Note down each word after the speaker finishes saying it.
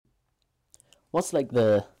what's like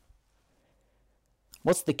the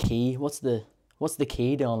what's the key? What's the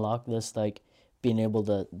key to unlock this, like being able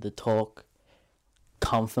to talk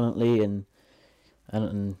confidently and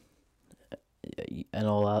and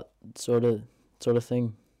all that sort of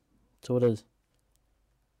thing. So it is.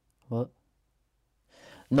 What?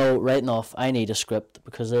 No, writing off. I need a script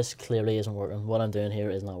because this clearly isn't working. What I'm doing here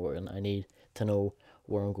is not working. I need to know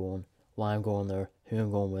where I'm going, why I'm going there, who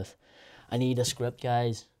I'm going with. I need a script,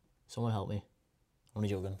 guys. Someone help me. I'm only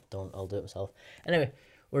joking. Don't. I'll do it myself. Anyway,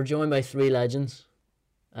 we're joined by three legends.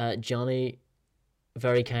 Johnny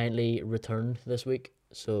very kindly returned this week,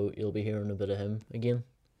 so you'll be hearing a bit of him again.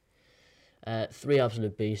 Three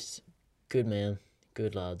absolute beasts. Good men.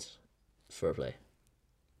 Good lads. Fair play.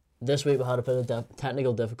 This week we had a bit of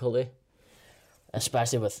technical difficulty,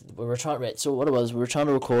 especially we were trying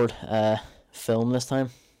to record film this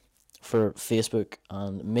time for Facebook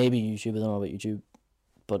and maybe YouTube. I don't know about YouTube,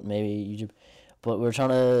 but maybe YouTube. But we were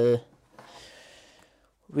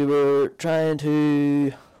trying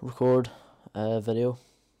to record a video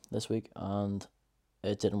this week and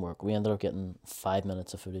it didn't work. We ended up getting 5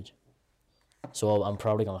 minutes of footage, so I'm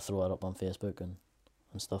probably gonna throw it up on Facebook and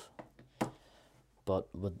stuff. But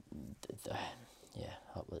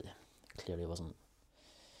clearly it wasn't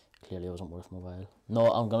worth my while. No,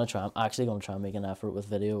 I'm actually gonna try and make an effort with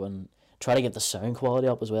video and try to get the sound quality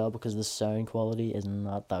up as well, because the sound quality is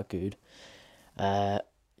not that good.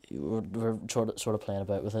 We're sort of playing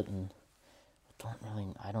about with it, and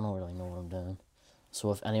I don't really know what I'm doing.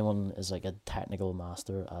 So if anyone is like a technical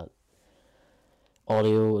master at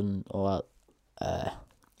audio and all that,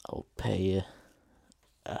 I'll pay you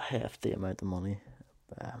a hefty amount of money.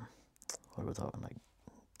 What are we talking, like,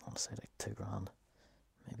 I want to say like $2,000,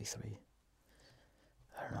 maybe 3.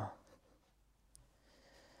 I don't know.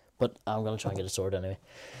 But I'm going to try and get it sorted anyway.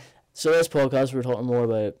 So this podcast, we're talking more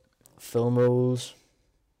about film roles.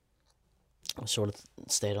 I sort of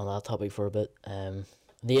stayed on that topic for a bit.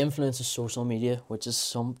 The influence of social media, which is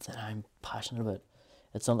something I'm passionate about.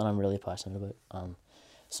 It's something I'm really passionate about.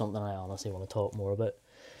 Something I honestly want to talk more about.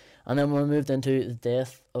 And then we moved into the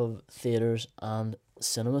death of theatres and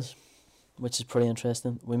cinemas, which is pretty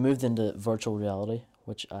interesting. We moved into virtual reality,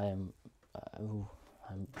 which I'm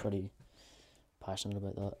pretty passionate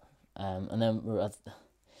about that. And then we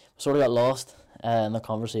sort of got lost in the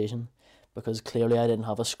conversation because clearly I didn't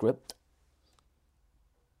have a script.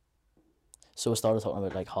 So we started talking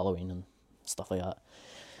about like Halloween and stuff like that.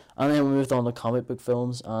 And then we moved on to comic book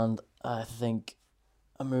films, and I think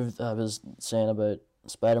I was saying about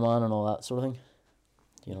Spider-Man and all that sort of thing,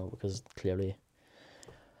 because clearly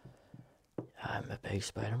I'm a big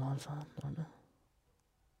Spider-Man fan, aren't I?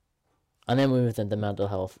 And then we moved into mental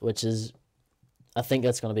health, which is, I think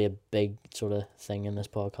that's going to be a big sort of thing in this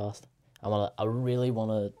podcast. I really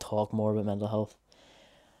want to talk more about mental health.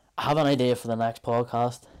 I have an idea for the next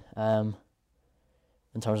podcast,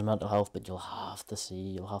 in terms of mental health, but you'll have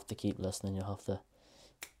to keep listening. You'll have to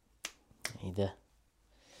need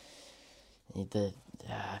to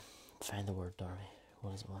find the word, Darby.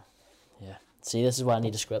 What is it? Yeah. See, this is why I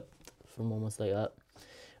need a script for moments like that.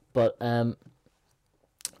 But and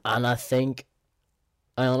I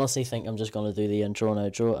honestly think I'm just gonna do the intro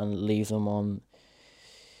and outro and leave them on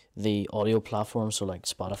the audio platforms, so like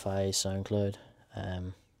Spotify, SoundCloud,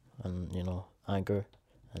 and Anchor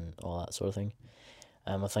and all that sort of thing.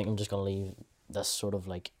 I think I'm just gonna leave this sort of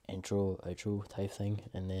like intro outro type thing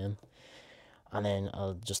in them. And then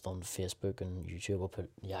I'll just on Facebook and YouTube I'll put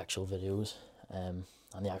the actual videos and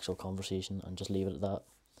the actual conversation and just leave it at that.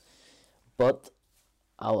 But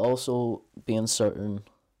I'll also be inserting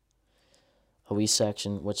a wee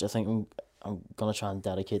section which I think I'm gonna try and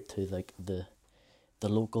dedicate to like the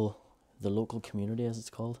local community, as it's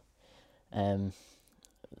called. It'll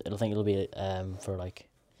be for like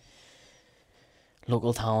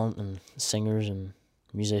local talent and singers and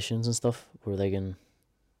musicians and stuff, where they can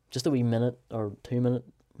just a wee minute or 2 minute,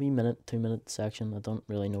 2 minute section. I don't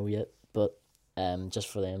really know yet, but just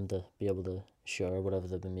for them to be able to share whatever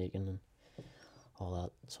they've been making and all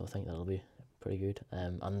that. So I think that'll be pretty good.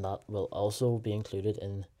 And that will also be included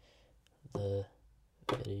in the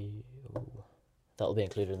video. That'll be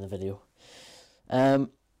included in the video.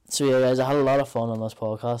 So yeah, guys, I had a lot of fun on this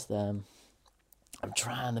podcast. I'm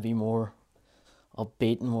trying to be more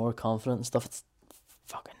upbeat and more confident and stuff. It's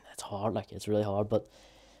hard. Like, it's really hard, but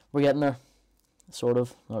we're getting there, sort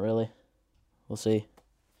of, not really. We'll see.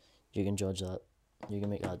 You can judge that. You can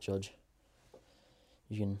make that judge.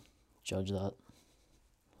 You can judge that.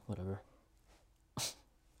 Whatever.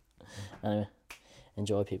 Anyway,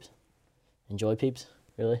 enjoy, peeps. Enjoy, peeps?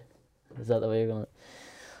 Really? Is that the way you're gonna...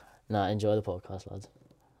 Nah, enjoy the podcast, lads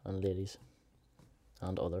and ladies.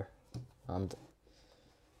 and other, and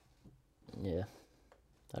yeah,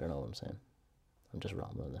 I don't know what I'm saying. I'm just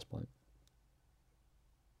rambling at this point.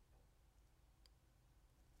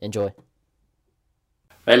 Enjoy.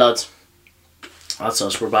 Right, lads. That's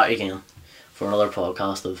us. We're back again for another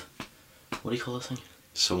podcast of, what do you call this thing?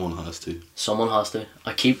 Someone has to. Someone has to.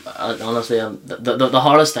 Honestly, the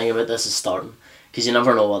hardest thing about this is starting, because you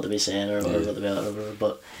never know what to be saying or what to be whatever.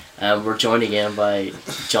 But we're joined again by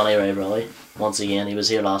Johnny Ray Brolly. Once again, he was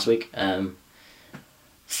here last week.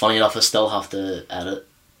 Funny enough, I still have to edit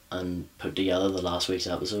and put together the last week's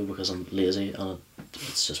episode because I'm lazy and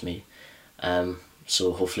it's just me.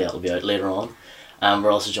 So hopefully that'll be out later on.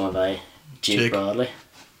 We're also joined by Jake Brolly.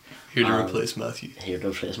 Here to replace Matthew.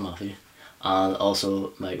 And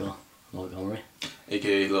also Michael Montgomery.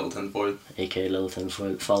 A.K.A. Little Tinfoil. A.K.A. Little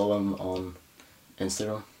Tinfoil. Follow him on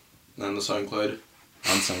Instagram. And the SoundCloud.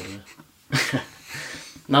 And SoundCloud.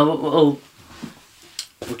 Now,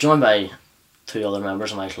 we're joined by two other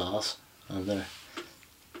members of my class, and they're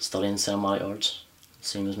studying cinematic arts,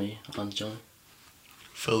 same as me and Johnny.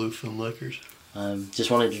 Fellow filmmakers. Just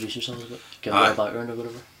want to introduce yourselves a bit, give a bit of background or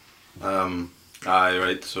whatever. Aye,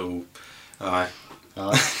 right, so, aye.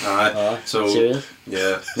 So, serious?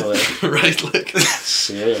 yeah. No way. Right, like.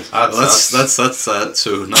 Serious. That's that,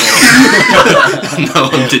 so now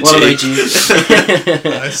I'm to What about Jake. you?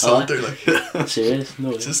 I sat there like. Serious?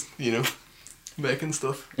 No way. Just, making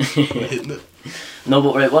stuff. Hitting it. No,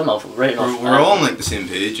 but right enough. We're all on like the same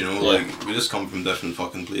page, like we just come from different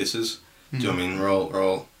fucking places. Do you know what I mean? We're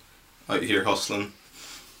all out here hustling.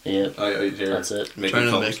 Yeah. Out here. That's it. Trying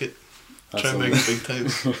to make it. Trying to make it big time.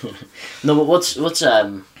 No, but what's we'll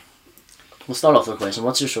start off with a question.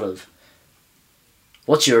 What's your sort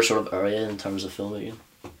of area in terms of filmmaking?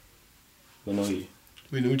 We know you.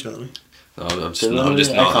 We know Johnny. I'm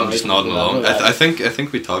just nodding along. I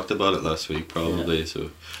think we talked about it last week, probably. Yeah. So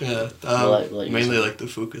yeah, mainly like the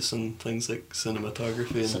focus on things like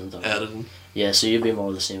cinematography and editing. Yeah, so you'd be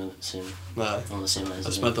more the same on the same lines. I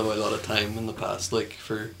spent a lot of time in the past, like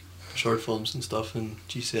for short films and stuff, in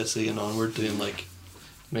GCSE and onward, doing like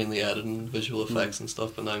mainly editing, visual effects and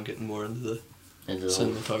stuff. But now I'm getting more into the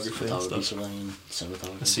cinematography and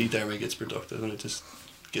stuff. I see Dermy gets productive, and it just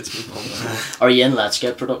gets me pumped. Are you in Let's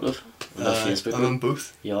Get Productive? Facebook I'm in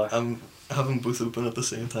both. You are? I'm having both open at the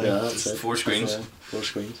same time. Yeah, that's it. Four screens. Four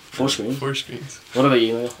screens. What about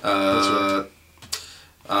you, Neil? I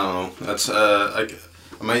don't know. That's I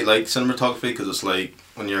might like cinematography because it's like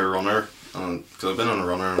when you're a runner, because I've been on a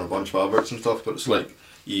runner and a bunch of adverts and stuff, but it's like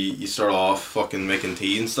you start off fucking making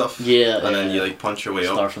tea and stuff. Yeah. And then you like punch your way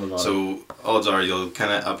up. From the bottom. So odds are you'll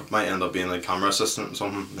might end up being like camera assistant or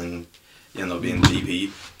something, and you end up being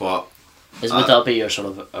DP. But would that be your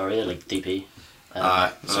sort of area, like DP?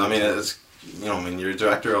 I mean, it's you're a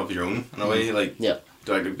director of your own in a way. Like,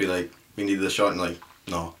 director would be like, we need this shot, and like,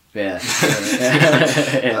 no. Yeah.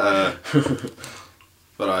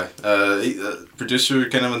 But producer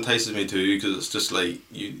kind of entices me too, because it's just like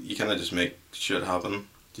you kind of just make shit happen.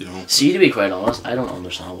 See, to be quite honest, I don't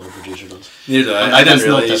understand what a producer does. Neither do I. I didn't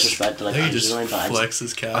really. Really. No disrespect to like. He just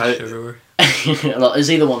flexes cash everywhere. Is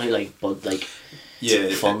he the one who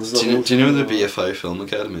funds them? Do you know the BFI Film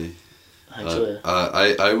Academy? I think so,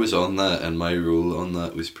 yeah. I was on that, and my role on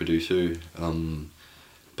that was producer.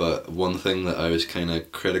 But one thing that I was kind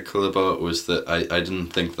of critical about was that I didn't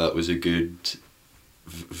think that was a good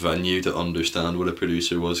venue to understand what a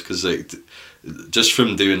producer was, because like just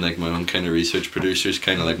from doing like my own kind of research, producers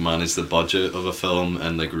kind of like manage the budget of a film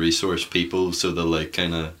and like resource people, so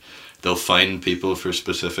they'll find people for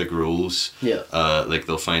specific roles. Yeah. Like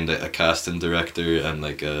they'll find a casting director and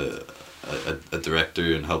like a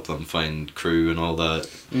director and help them find crew and all that.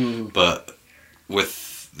 But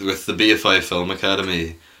with the BFI Film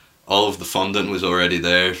Academy, all of the funding was already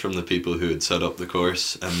there from the people who had set up the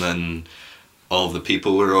course, and then all of the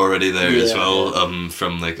people were already there as well,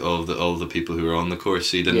 from like all the people who were on the course,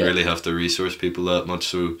 so you didn't really have to resource people that much.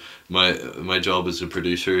 So my job as a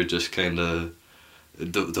producer just kind of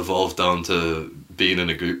devolved down to being in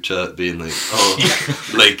a group chat, being like,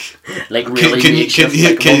 really,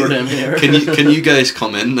 can you guys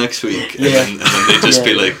come in next week? And then they just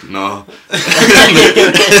be like, no. And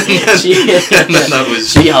then that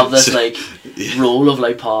was. So you have this like role of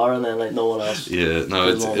like power, and then like no one else. Yeah, no,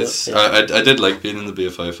 it's. I did like being in the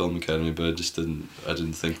BFI Film Academy, but I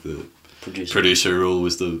didn't think the producer role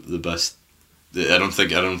was the best. I don't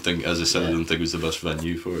think, as I said, I don't think it was the best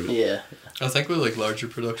venue for it. Yeah. I think with like larger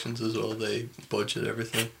productions as well, they budget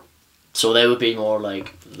everything. So they would be more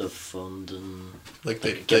like the fund and like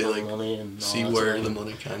they give money and see where the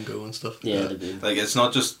money can go and stuff. Yeah, like it's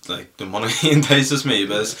not just like the money entices me,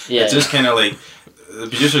 but it's just kind of like the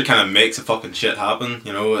producer kind of makes the fucking shit happen.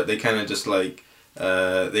 You know, they kind of just like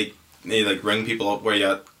they like ring people up where you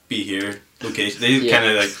at, be here. Location. They kind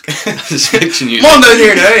of like. Just picturing you. Come on down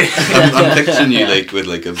here now. I'm picturing you like with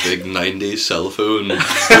like a big '90s cell phone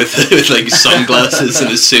with like sunglasses and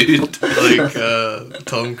a suit, like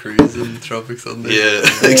Tom Cruise in Tropic Thunder. Yeah,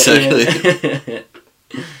 exactly.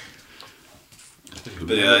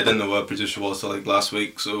 But yeah, I didn't know what a producer was till like last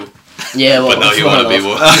week, so. Yeah, well, but now you want to be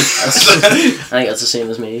one. I think that's the same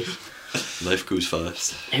as me. Life goes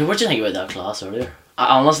fast. Hey, what did you think about that class earlier?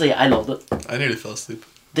 Honestly, I loved it. I nearly fell asleep.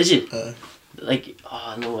 Did you? Like,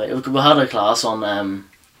 oh no way. We had a class on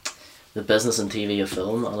the business and TV of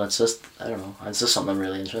film, and it's just, I don't know, it's just something I'm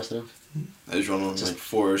really interested in. I was running on like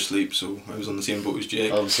 4 hours sleep, so I was on the same boat as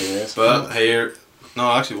Jake. Oh, serious? But here,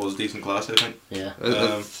 no, actually it was a decent class, I think. Yeah.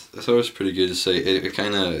 I thought it was pretty good to say. It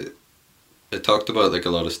kind of, it talked about like a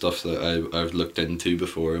lot of stuff that I've looked into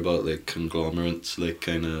before about like conglomerates, like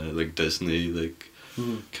kind of like Disney, like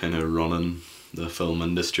kind of running the film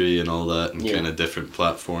industry and all that, and kind of different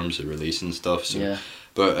platforms of releasing stuff. So,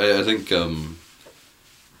 but I think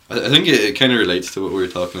I think it kind of relates to what we were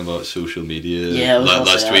talking about social media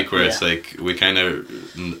last week, where it's like we kind of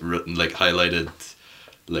like highlighted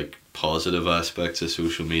like positive aspects of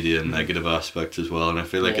social media and negative aspects as well, and I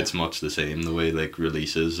feel like it's much the same the way like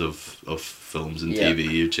releases of films and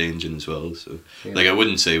TV are changing as well. So like I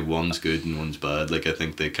wouldn't say one's good and one's bad. Like I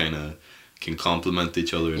think they kind of can complement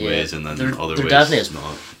each other in ways, and then other ways definitely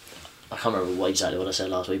not. I can't remember exactly what I said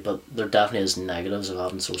last week, but there definitely is negatives of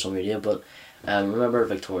having social media. But remember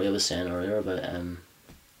Victoria was saying earlier about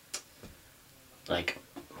like,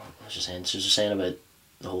 what was she saying? She was just saying about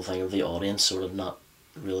the whole thing of the audience sort of not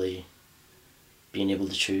really being able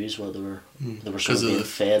to choose what they were sort of being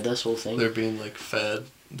fed this whole thing. They're being like fed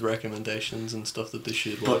recommendations and stuff that they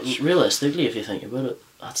should watch. But realistically, if you think about it,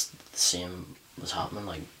 that's the same was happening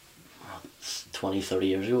like 20, 30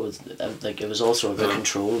 years ago. It was all sort of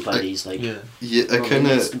controlled by these like. Yeah, I kind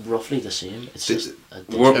of. It's roughly the same. It's just. It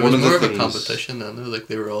was more of a competition then. Like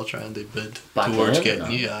they were all trying to bid towards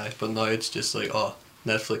getting you, but now it's just like, oh,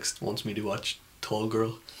 Netflix wants me to watch Tall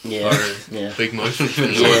Girl. Yeah. Or Big Mouth.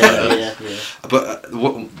 Yeah. But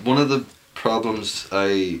one of the problems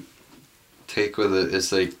I take with it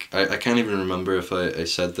is like I can't even remember if I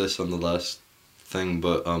said this on the last thing,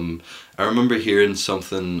 but I remember hearing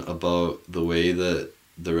something about the way that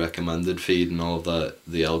the recommended feed and all of that,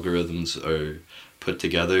 the algorithms are put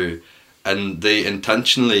together, and they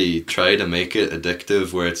intentionally try to make it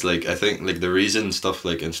addictive, where it's like, I think like the reason stuff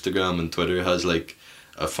like Instagram and Twitter has like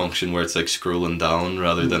a function where it's like scrolling down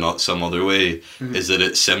rather than some other way is that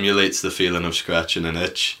it simulates the feeling of scratching an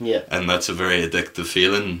itch, and that's a very addictive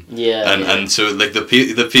feeling, and so like the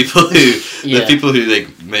people who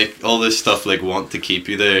like make all this stuff like want to keep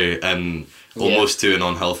you there, and almost to an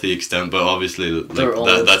unhealthy extent, but obviously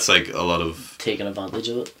like that's like a lot of taking advantage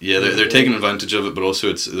of it. They're taking advantage of it, but also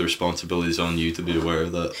it's the responsibility is on you to be aware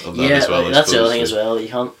of that as well. Like, that's the other thing as well. You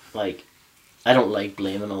can't like, I don't like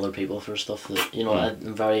blaming other people for stuff that, you know,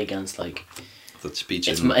 I'm very against like that speech.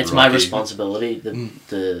 It's my responsibility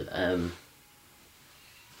to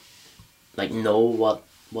like know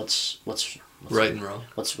what's right and wrong.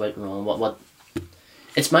 What's right and wrong. What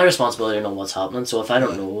it's my responsibility to know what's happening. So if I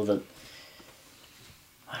don't know that,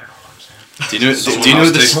 I don't know what I'm saying. Do you know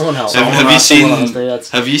this?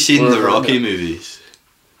 Have you seen the Rocky movies?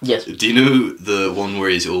 Yes. Do you know the one where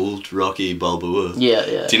he's old, Rocky Balboa?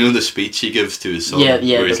 Yeah. Do you know the speech he gives to his son? Yeah.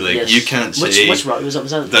 Where he's like, you can't say... Which Rocky was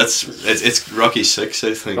that? It's Rocky 6,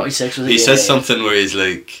 I think. Rocky 6 was it? He says something where he's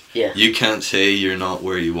like, yeah, you can't say you're not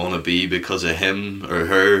where you want to be because of him or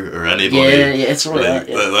her or anybody. Yeah, it's sort of like, that.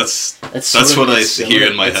 Yeah. That's what I hear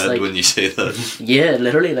in my head like, when you say that. Yeah,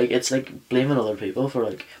 literally, like, it's like blaming other people for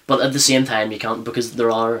like... But at the same time, you can't, because there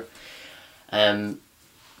are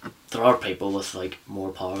people with like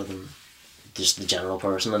more power than just the general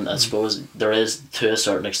person, and I suppose there is, to a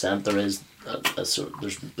certain extent, there is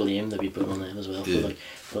there's blame that we put on them as well. For like,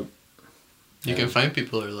 but you can find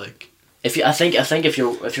people who are like, I think if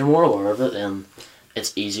you're more aware of it, then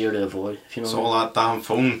it's easier to avoid. If you know. It's all that damn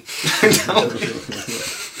phone.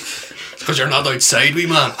 Because you're not outside, wee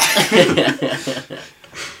man.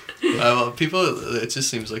 Well, people, it just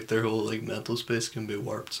seems like their whole like mental space can be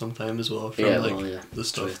warped sometime as well from the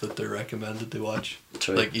stuff that they're recommended to watch.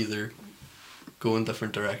 True. Like either go in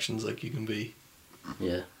different directions, like you can be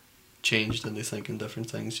changed into thinking different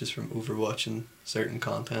things just from overwatching certain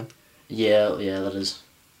content. Yeah,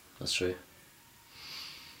 that's true.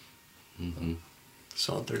 Mm-hmm.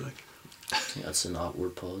 Saunter like. Yeah, that's an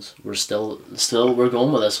awkward pause. We're still we're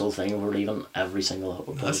going with this whole thing. We're leaving every single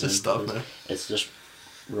awkward pause. That's just stuff now. It's just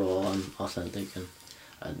raw and authentic, and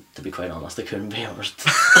And to be quite honest, I couldn't be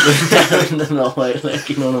arsed. No way, like,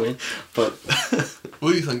 you know what I mean? But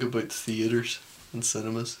what do you think about theatres and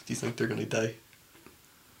cinemas? Do you think they're gonna die?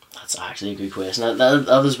 that's actually a good question.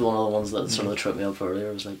 That was one of the ones that sort of tripped me up earlier.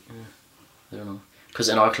 I was like, I don't know. Because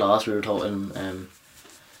in our class we were talking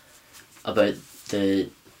about the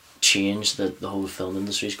change that the whole film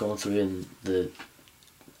industry is going through, and the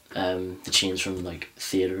change from like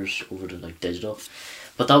theatres over to like digital.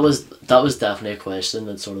 But that was definitely a question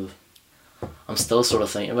that sort of I'm still sort of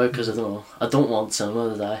thinking about, because I don't know. I don't want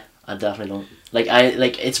cinema to die. I definitely don't.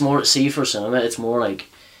 It's more, see, for cinema it's more like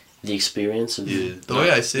the experience of the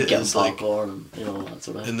way I see it getting is like popcorn and all that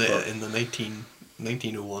sort of in the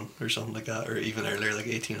 1901 or something like that, or even earlier, like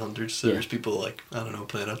 1800s, there was people like, I don't know,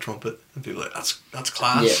 playing a trumpet, and people like, that's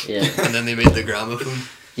class. Yeah. And then they made the gramophone.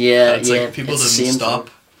 Yeah, and it's like people didn't stop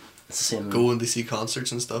it's the same going to see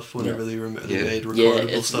concerts and stuff whenever they made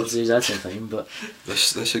recordable stuff. It's the exact same thing, but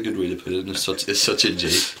that's a good way to put it. It's such a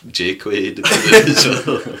Jake way to put it as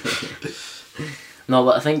well. No,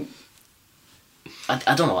 but I think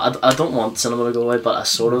I don't know. I don't want cinema to go away, but I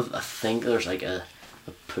think there's like a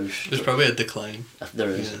push. There's probably a decline. There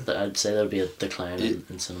is. Yeah. I'd say there'd be a decline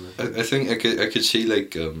in cinema. I think I could see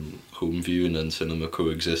like home viewing and cinema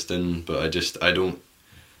coexisting, but I don't.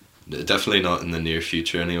 Definitely not in the near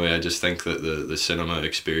future anyway. I just think that the cinema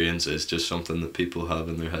experience is just something that people have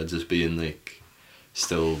in their heads as being like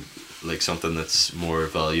still like something that's more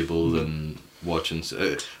valuable than watching.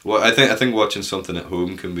 Well, I think watching something at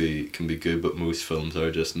home can be good, but most films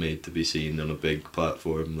are just made to be seen on a big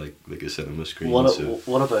platform like a cinema screen. What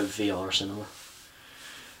about VR cinema?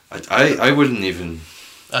 I wouldn't even.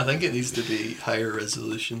 I think it needs to be higher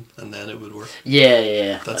resolution, and then it would work.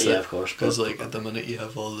 Yeah. That's it. it. Of course. Because like at the minute you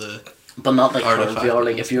have all the. But not like current artifact. VR.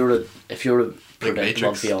 Like if you were to predict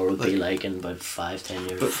what Matrix, VR would be like- like in about 5-10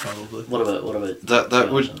 years. But probably. What about That VR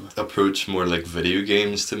would cinema? approach more like video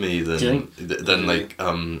games to me Do you than like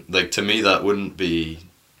to me that wouldn't be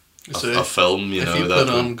So a film, you if know. you that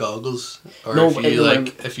put would- on goggles, or No, if but you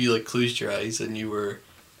it- if you like closed your eyes and you were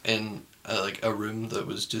in a room that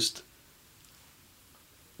was just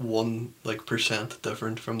 1%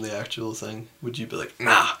 different from the actual thing, would you be like,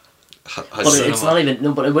 nah? ha- But has- it's not even.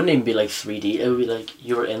 No, but it wouldn't even be like 3D. It would be like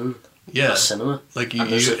you were in Yeah, a cinema. like And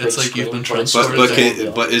there's a big it's like you've screen, been but it's transported. sort of to-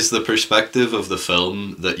 like- but is the perspective of the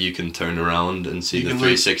film that you can turn around and see You the can,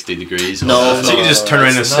 360 degrees? No, of the So you film? just turn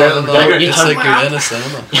around and No, stare at no, the it's turn- like you're in a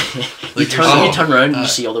cinema. You Like you're turn around and uh, you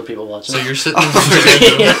see other people watching. So you're sitting.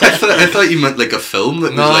 I thought you meant like a film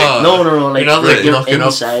that No. was like. no, like You're not, like, you're looking up-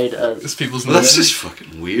 inside. It's people's. Well, that's movies. just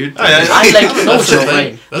fucking weird. Oh, yeah. I like no That's the joke, thing.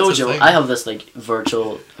 right? That's No the joke. thing. I have this like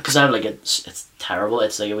virtual, because I have like it's terrible.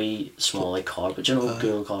 It's like a wee small like cardboard. Do you know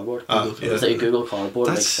Google Cardboard? It's like a Google Cardboard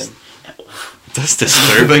like That's- thing. That's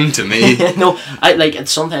disturbing to me. No, I like it.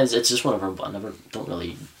 Sometimes it's just whenever, but I don't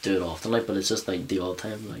really do it often. Like, but it's just like the odd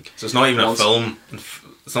time. Like, So it's not even Once- a film.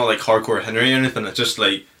 It's not like hardcore Henry or anything. It's just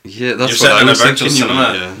like Yeah, that's You're what sitting I in a was virtual thinking.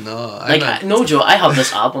 cinema. Yeah. No, I like meant, no joke. I have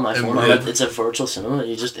this app on my In phone. real- And it's a virtual cinema.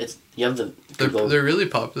 You have the Google. they're really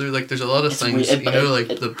popular. Like there's a lot of It's things. weird, You but know, it- like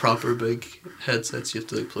it- the proper big headsets you have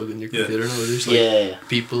to like plug in your Yeah. computer. Now there's like yeah.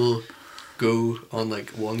 people go on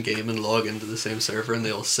like one game and log into the same server, and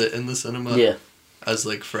they all sit in the cinema Yeah. as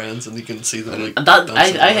like friends, and you can see them like. And that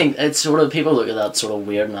dancing I around. think it's sort of, people look at that sort of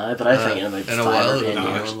weird now, but I think in about in a 5 while or 10 it'll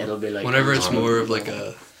be years normal. it'll be like Whenever it's normal. more of like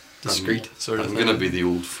a discreet sort of I'm thing. gonna be the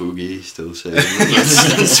old fogey still saying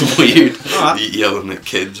it's weird yelling at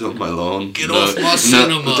kids on my lawn. Get off my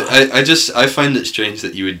cinema. I find it strange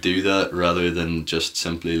that you would do that rather than just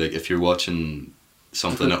simply like if you're watching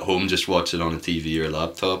something at home, just watch it on a TV or a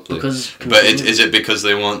laptop. Like, Because but is it because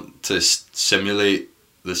they want to simulate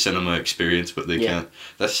the cinema experience, but they Yeah. can't?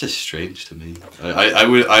 That's just strange to me. I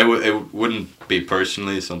would it wouldn't be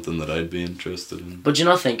personally something that I'd be interested in. But do you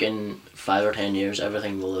not think in 5 or 10 years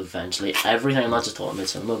everything will eventually, everything, I'm not just talking about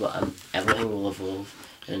cinema, but everything will evolve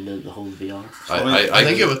into the whole VR? I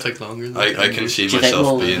think it would take longer. Than I 10 can years. see Do you think myself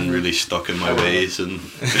we'll- being really stuck in my ways and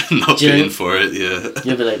not Do you being think- for it. Yeah,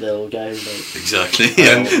 You'll be like the old guy who's like, exactly. why,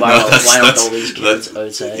 Yeah, why, no, why that's- aren't that's- all these kids that-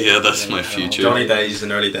 outside? yeah, that's Like, my I don't know. future. Johnny dies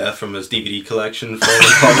an early death from his DVD collection. Funny,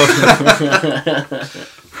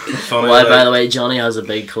 Why, like- by the way, Johnny has a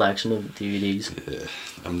big collection of DVDs.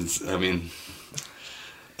 I mean,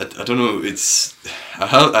 I don't know. It's I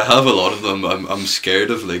have a lot of them. I'm scared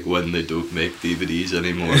of like when they don't make DVDs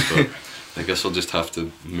anymore. But I guess I'll just have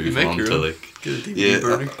to move make on your to own. like Get a DVD yeah.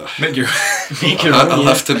 burner. Make your Make your I'll own, yeah.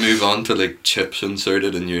 have to move on to like chips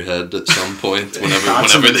inserted in your head at some point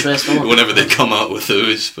That's an interesting one. whenever they come out with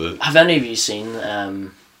those. But Have any of you seen,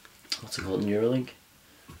 what's it called, Neuralink?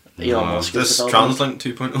 Elon Musk. This TransLink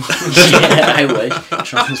 2.0. Yeah, I wish.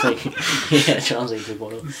 TransLink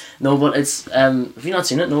 2.0. No, but it's have you not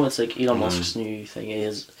seen it? No, it's like Elon Musk's new thing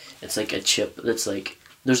is it's like a chip that's like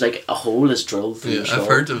there's like a hole that's drilled through your skull. I've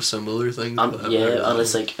heard of similar things. And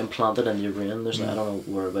it's like implanted into your brain. There's like, I don't know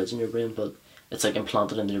whereabouts in your brain, but it's like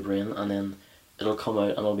implanted into your brain, and then it'll come out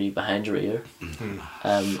and it'll be behind your ear. Yeah,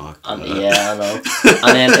 I know.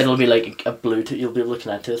 And then it'll be like a Bluetooth. You'll be able to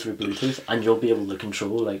connect to it through Bluetooth, and you'll be able to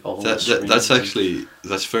control like all that's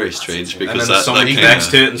very strange because and then that somebody connects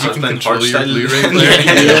to it and starts playing hard style.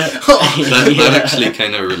 That actually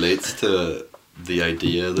kind of relates to the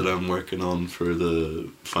idea that I'm working on for the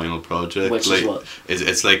final project. Which like, is what?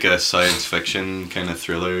 It's like a science fiction kind of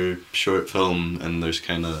thriller short film, and there's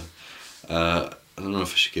kind of I don't know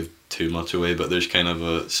if I should give too much away, but there's kind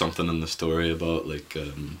of something in the story about like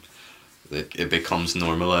it becomes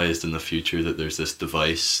normalized in the future that there's this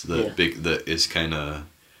device that that is kind of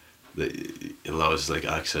that allows like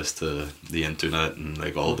access to the internet and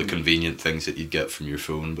like all the convenient things that you'd get from your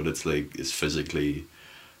phone, but it's like it's physically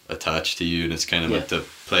attached to you, and it's kind of like to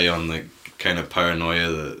play on the kind of paranoia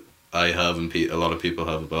that I have and a lot of people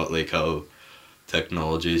have about like how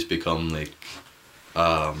technology has become like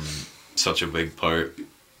such a big part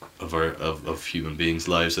of our of human beings'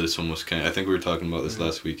 lives that it's almost kind of, I think we were talking about this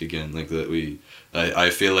last week again, like that I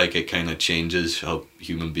feel like it kind of changes how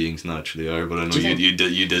human beings naturally are, but I know you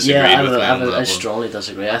disagree with me on that I strongly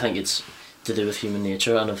disagree. I think it's to do with human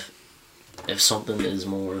nature, and if something is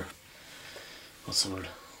more, what's the word?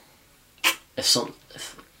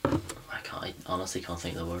 I honestly can't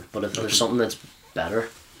think of the word, but if there's something that's better,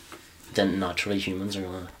 then naturally humans are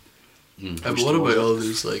gonna. But what about all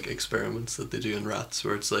those like experiments that they do in rats,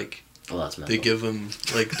 where it's like they give them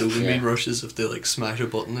like dopamine rushes if they like smash a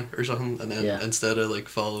button or something, and then instead of like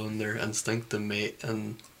following their instinct to mate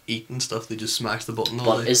and eat and stuff, they just smash the button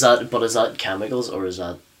all day. Is that chemicals or is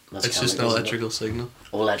that? It's just an electrical signal.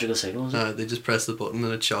 Oh, electrical signal. Is it? They just press the button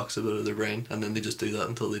and it shocks a bit of their brain, and then they just do that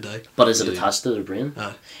until they die. But is it attached to their brain?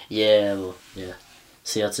 Yeah, well, yeah.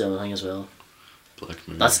 See, that's the other thing as well.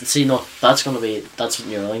 That's that's what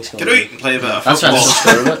Neuralink's gonna Get out and play a bit of that's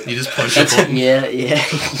football. You just push the button.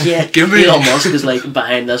 Yeah. Give me Elon Musk is like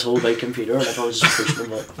behind this whole big computer, and I probably just push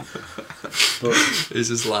them up. But he's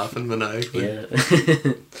just laughing maniacally. Yeah.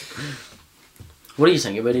 What do you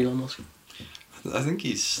think about Elon Musk? I think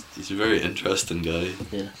he's a very interesting guy.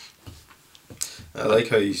 Yeah. I like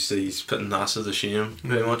how he's putting NASA to shame,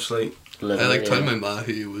 very much like. I like telling my ma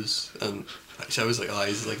who he was, and I was like, oh,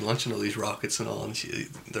 he's like launching all these rockets and all, and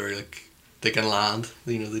they're like, they can land,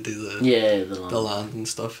 you know, they do the land and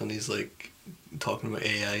stuff, and he's like talking about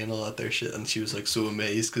AI and all that there shit, and she was like so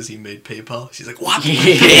amazed because he made PayPal. She's like, what?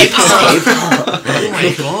 PayPal? Oh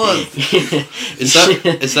my god! Is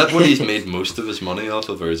that what he's made most of his money off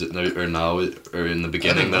of, or is it now or in the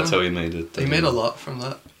beginning that's how he made it? He made a lot from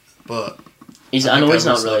that, but I know he's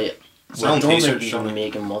not really. I don't think he's really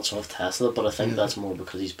making much off Tesla, but I think that's more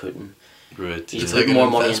because he's putting. Right. He's putting more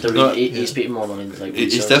money into. He's putting more money into like.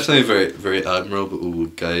 He's definitely a very very admirable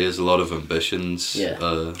guy. He has a lot of ambitions.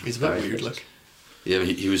 Yeah. He's a bit weird, like. Yeah,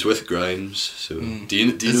 he was with Grimes. So do you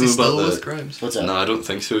know he about still that? With Grimes? What's that? No, I don't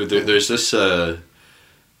think so. There's this.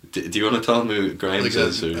 Do you want to tell me what Grimes like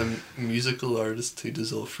is? A musical artist who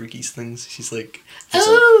does all freaky things. She's like,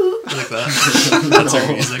 oh, like that. That's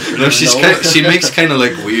her music. No, she makes kind of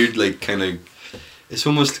like weird, like kind of. It's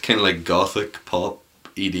almost kind of like gothic pop,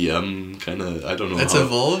 EDM kind of. I don't know. It's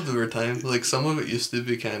evolved over time. Like some of it used to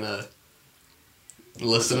be kind of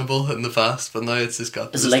listenable in the past, but now it's just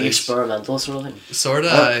got. Is it like experimental sort of thing? Sort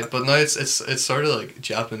of, but now it's sort of like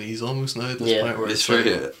Japanese almost now at this point where it's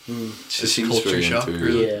very. She seems culture very shock, into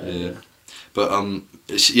really. Yeah. But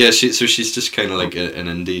she's just kind of like an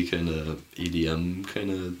indie kind of EDM kind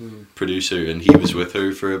of producer, and he was with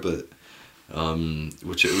her for a bit.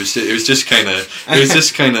 Which it was just kind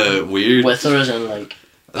of weird. With her as in like.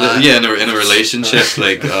 In a relationship,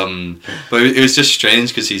 like but it was just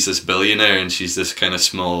strange because he's this billionaire and she's this kind of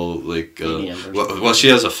small like well she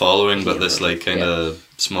has a following, but this like kind of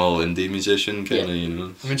small indie musician kind of, you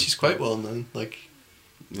know. I mean, she's quite well known, like.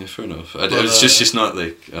 Yeah, fair enough. It's just she's not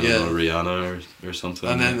like I don't know, Rihanna or something.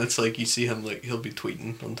 And then it's like you see him like he'll be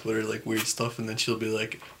tweeting on Twitter like weird stuff, and then she'll be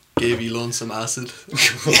like, gave Elon some acid.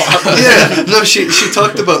 Yeah, no, she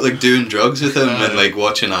talked about like doing drugs with him and like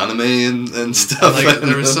watching anime and stuff. And, like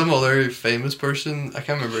there was some other famous person, I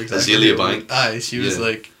can't remember exactly. Azealia Banks. She was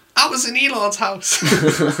like, I was in Elon's house,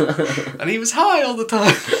 and he was high all the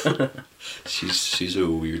time. She's a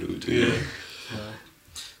weirdo too. Yeah.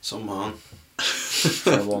 Some man.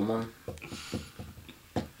 For one man.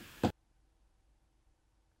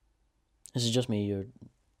 Is it just me?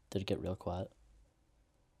 did it get real quiet?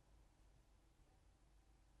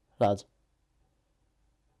 Lads.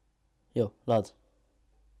 Yo, lads.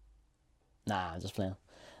 Nah, I'm just playing.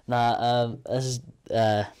 Nah, this is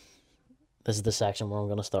the section where I'm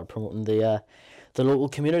gonna start promoting the local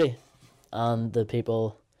community and the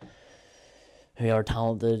people who are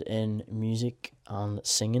talented in music and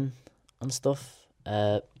singing and stuff.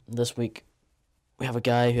 This week we have a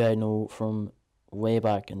guy who I know from way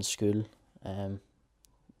back in school.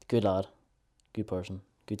 Good lad, good person,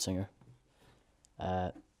 good singer.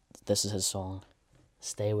 This is his song,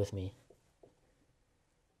 "Stay With Me."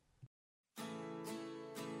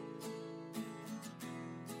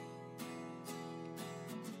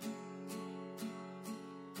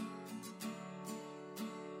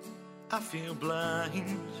 I feel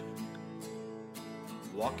blind,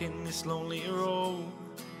 walking this lonely road,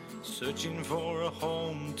 searching for a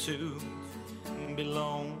home to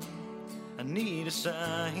belong. I need a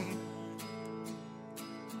sign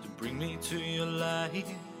to bring me to your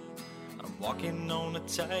light. I'm walking on a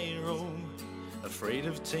tightrope, afraid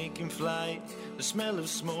of taking flight. The smell of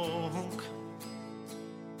smoke,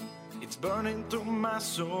 it's burning through my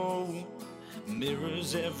soul.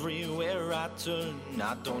 Mirrors everywhere I turn,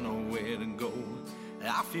 I don't know where to go.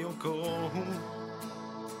 I feel cold,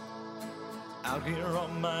 out here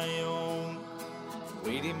on my own,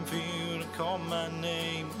 waiting for you to call my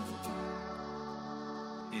name.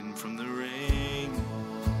 In from the rain,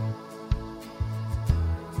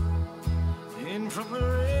 in from the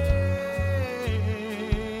rain.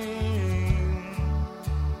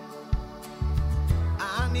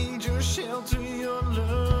 I need your shelter, your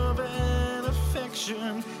love and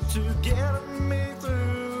affection to get me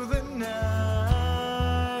through the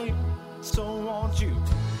night. So won't you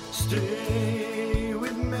stay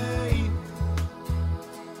with me?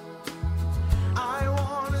 I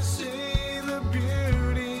wanna see the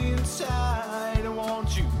beauty inside.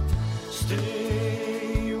 Won't you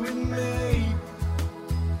stay with me?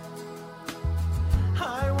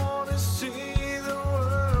 I wanna see the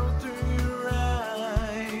world through your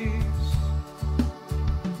eyes.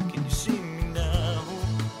 Can you see me now?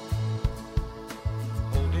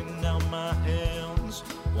 Holding out my hands,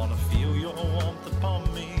 wanna feel your warmth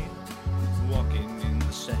upon me. Walking in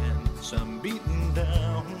the sands, I'm beaten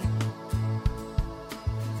down.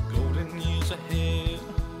 Golden years ahead,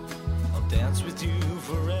 I'll dance with you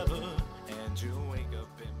forever, and you'll wake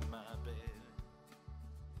up in my bed.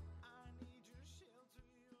 I need your shelter.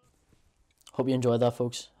 Hope you enjoyed that,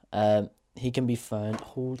 folks. He can be found.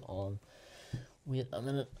 Hold on. Wait a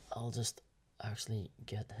minute. I'll just actually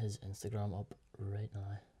get his Instagram up right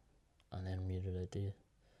now and then read it out to you.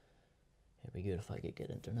 It'd be good if I could get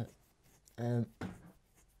internet.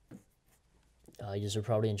 You're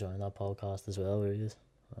probably enjoying that podcast as well, where he is.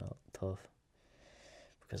 Well, tough.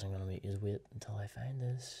 Because I'm gonna make you wait until I find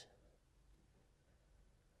this.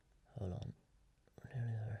 Hold on.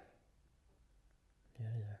 Nearly there.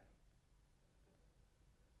 Nearly there.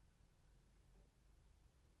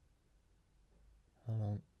 Hold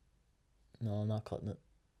on. No, I'm not cutting it.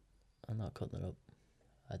 I'm not cutting it up.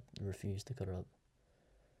 I refuse to cut it up.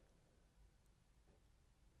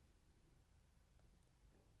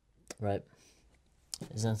 Right.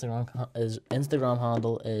 His Instagram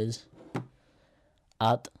handle is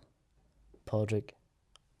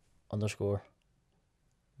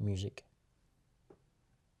 @Podrick_music.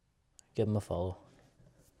 Give him a follow.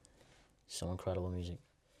 Some incredible music.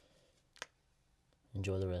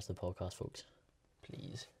 Enjoy the rest of the podcast, folks.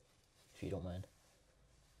 Please, if you don't mind.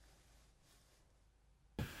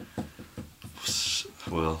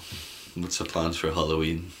 Well, what's the plans for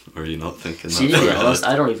Halloween? Or are you not thinking that? See, to far be ahead? honest,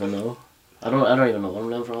 I don't even know. I don't even know what I'm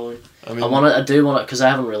doing for Halloween. I mean, I do want to, because I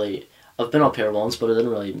haven't really. I've been up here once, but I didn't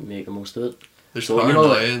really make the most of it. there's so, paranoia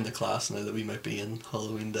like, in the class now that we might be in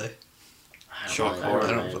Halloween Day. Shock I horror.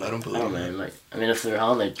 don't I mind. don't believe I don't it. mind. Like, I mean, if they're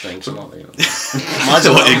handing out drinks and all, you know.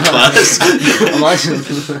 Imagine what in class. Imagine.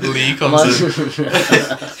 Lee comes in.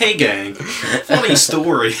 Hey gang, funny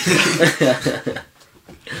story.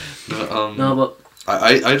 No, but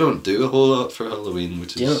I don't do a whole lot for Halloween,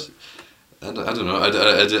 which Do you is I don't know.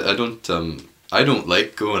 I don't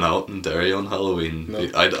like going out in Derry on Halloween. No.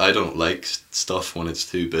 I don't like stuff when it's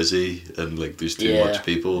too busy and like there's too much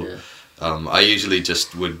people. Yeah. I usually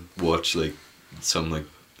just would watch like some like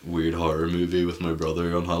weird horror movie with my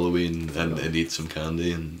brother on Halloween and eat some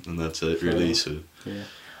candy and that's it really. So Yeah.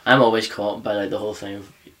 I'm always caught by like the whole thing of,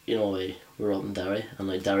 you know, like, we're up in Derry and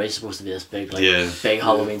like Derry's supposed to be this big like big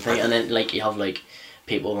Halloween thing, and then like you have like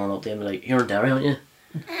people run up to him and be like, "You're in Derry, aren't you?"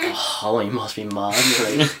 Oh, Halloween must be mad. And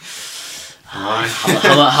you're like,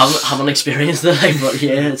 Haven't experienced it, like, but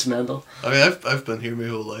yeah, it's mental. I mean, I've been here my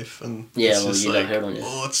whole life, and Yeah, it's well, just you like, live here, don't you?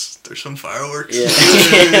 oh, there's some fireworks.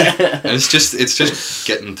 Yeah. And it's just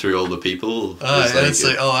getting through all the people. And it's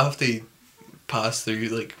like, oh, I have to pass through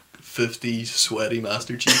like 50 sweaty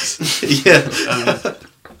Master Chiefs. yeah. And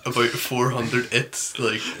about 400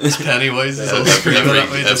 like it's Pennywise is all Every- screaming at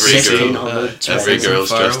me. every just girl- Every Every some girl's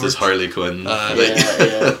dressed as fireworks. Harley Quinn.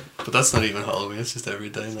 Yeah. But that's not even Halloween, it's just every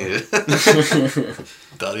day now. Yeah.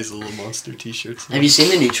 Daddy's Little Monster t-shirts. Have you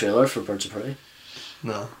seen the new trailer for Birds of Prey?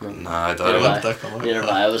 No. Nah, I Yeah, don't. When did that come out? Neither have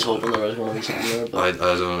I. I was hoping there was going to be something there, but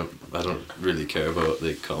I don't really care about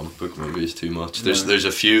like comic book movies too much. No. There's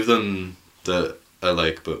a few of them that I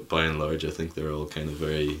like, but by and large, I think they're all kind of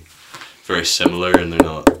very similar, and they're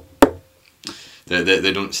not.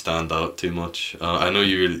 They don't stand out too much. I know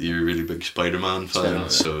you're a really big Spider-Man fan,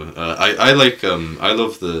 so I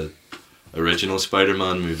love the original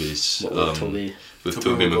Spider-Man movies. With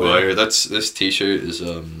Tobey Maguire. This T-shirt is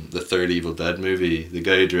the third Evil Dead movie. The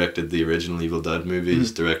guy who directed the original Evil Dead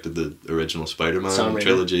movies directed the original Spider-Man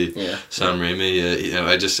trilogy. Yeah. Sam Raimi.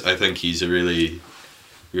 I think he's a really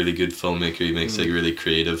good filmmaker. He makes like really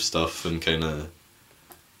creative stuff and kind of.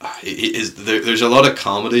 There's a lot of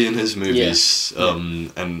comedy in his movies,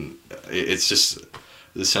 and it's just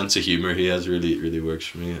the sense of humor he has really works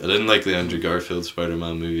for me. I didn't like the Andrew Garfield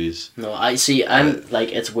Spider-Man movies. No, I see. I'm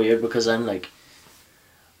like, it's weird because I'm like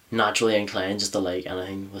naturally inclined just to like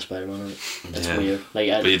anything with Spider-Man in it. It's weird. Like,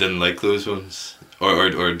 but you didn't like those ones,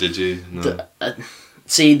 or did you? No.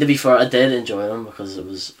 See, to be fair, I did enjoy them because it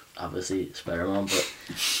was obviously Spider-Man. But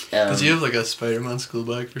Did you have like a Spider-Man school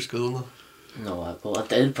bag for school now? no, I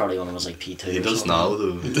did probably when I was like P2. He or does something. now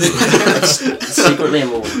though. It's secretly in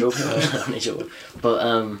my wardrobe. Only joking. But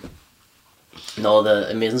no,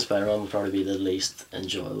 the Amazing Spider-Man would probably be the least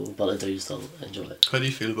enjoyable, but I do still enjoy it. How do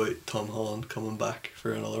you feel about Tom Holland coming back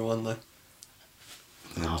for another one now?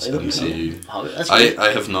 MCU. That's weird.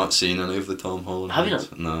 I have not seen any of the Tom Holland. Have you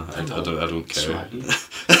ones. not? No, I don't care.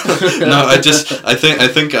 Swaggy. No, I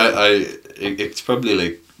think it's probably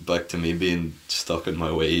like back to me being stuck in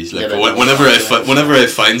my ways. Like Yeah, whenever I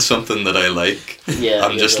find something that I like, Yeah,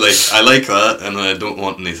 I'm just like I like that, and I don't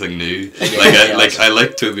want anything new. Yeah, I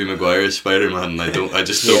like Tobey Maguire's Spider-Man, and I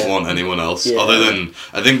just don't want anyone else. Yeah. Other than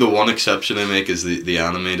I think the one exception I make is the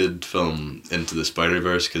animated film Into the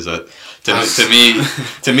Spider-Verse, because that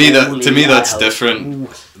to me that's different. Ooh.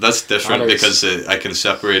 That's different That is- because I can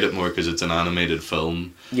separate it more because it's an animated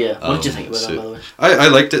film. Yeah, what did you think about so- that, by the way? I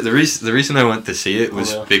liked it. The reason I went to see it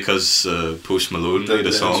was yeah. because Post Malone made a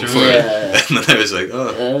Yeah, song sure. for Yeah. it, and then I was like,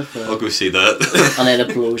 oh, Yeah, fair. I'll go see that. And then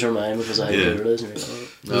it blows your mind because of how Yeah. good it is. And you're like, oh,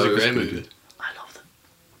 It was a it was great pretty movie.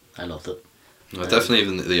 I loved it. No, definitely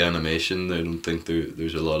even the animation. I don't think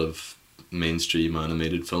there's a lot of mainstream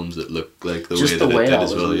animated films that look like the Just way the that way it did that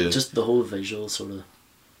as was, well. Yeah. just the whole visual sort of,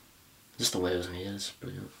 just the way it was made is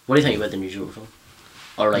brilliant. What do you think about the new Joker film?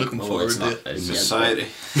 Or like, Looking well, forward it's to not. it. It's yet, Society.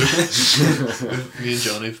 Me and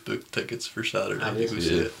Johnny have booked tickets for Saturday Have to you? go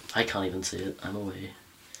see it. I can't even see it. I'm away.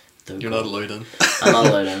 Don't You're go. not allowed in. I'm not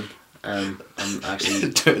allowed in. I'm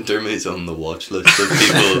actually. Dermot's on the watch list of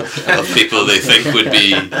people they think would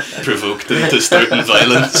be provoked into starting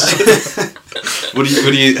violence. What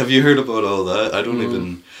do you have you heard about all that? I don't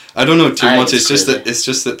know too I much. think It's it's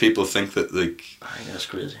just that people think that like I think that's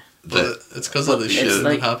crazy. But it's because of the It's shit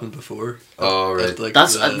like- that happened before. Oh, right. Like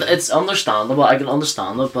That's the- it's understandable. I can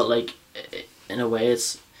understand it, but like, in a way,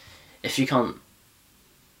 it's if you can't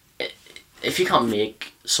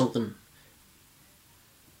make something.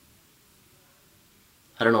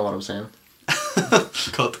 I don't know what I'm saying.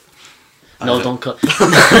 cut. No, don't cut.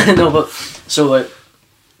 No, but so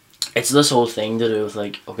it's this whole thing to do with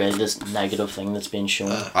like, okay, this negative thing that's being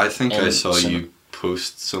shown. I think I And saw some- you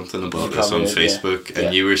post something about You this on probably did, yeah. Facebook, Yeah.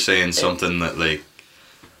 and you were saying something that like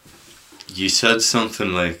you said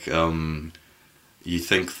something like you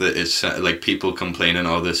think that it's like people complaining,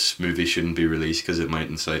 oh, this movie shouldn't be released because it might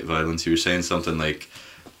incite violence. You were saying something like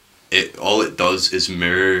all it does is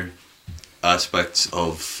mirror aspects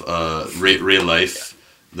of real life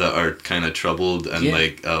that are kind of troubled and Yeah.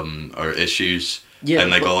 like are issues. Yeah,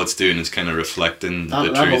 and like but all it's doing is kind of reflecting the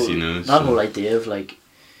that truth, whole, you know. That so- whole idea of like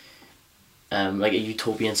a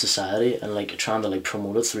utopian society and like trying to like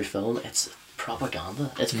promote it through film, it's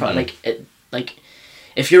propaganda. It's like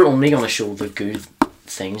if you're only gonna show the good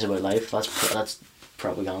things about life, that's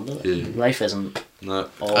propaganda. Yeah. Life isn't No.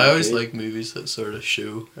 all I always good. like movies that sort of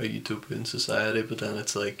show a utopian society, but then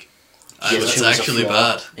it's like, Yeah, it it's shows a actually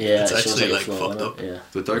flaw. bad. Yeah, it's it shows actually a like flaw fucked in it, up. Yeah.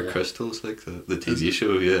 The Dark Yeah. Crystal's like the TV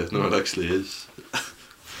show, yeah. No, it actually is.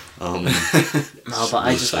 No, but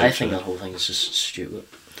I think that whole thing is just stupid.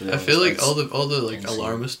 To be I honest. feel like It's all the like insane.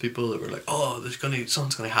 alarmist people that were like, oh,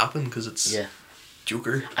 something's gonna happen because it's Yeah.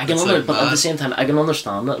 Joker. I can It's, but like, at the mad. same time, I can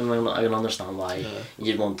understand it, and I can understand why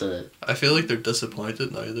you'd want to. I feel like they're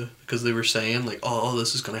disappointed now though, because they were saying like, oh,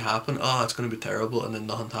 this is gonna happen. Oh, it's gonna be terrible, and then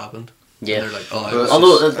nothing happened. Yeah. And they're like, oh,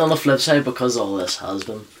 Although on the flip side, because all this has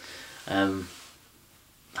been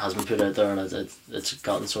put out there, and it's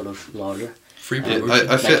gotten sort of larger. free Yeah, promotion.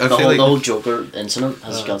 I feel the like whole Joker incident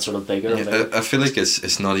has got sort of bigger and bigger. I feel like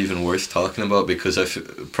it's not even worth talking about because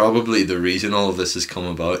probably the reason all of this has come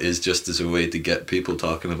about is just as a way to get people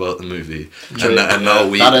talking about the movie. True. And now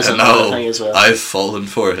That is another thing as well. I've fallen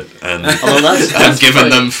for it and Although that's I've given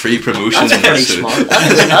pretty- them free promotion. That's pretty so- smart.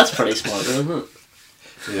 That's pretty smart, isn't it?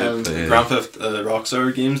 Yeah, Yeah. Grand Theft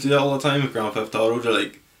Rockstar games do that all the time. With Grand Theft Auto,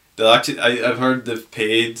 they'll actually. I've heard they've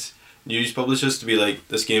paid news publishers to be like,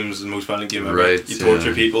 this game is the most violent game ever. Right, You torture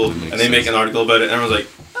yeah, people, that makes and they make sense. an article about it, and everyone's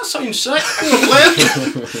like, that sounds sick. I'm gonna play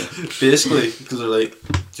it. Basically, because they're like,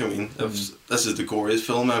 do you know what I mean? If this is the goriest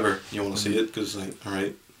film ever, you want to see it because like, all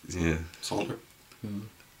right, Yeah. Saunter.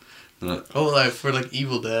 Oh, like for like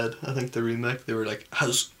Evil Dead, I think the remake, they were like,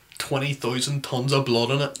 has 20,000 tons of blood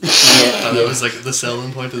in it. Yeah. And it was like the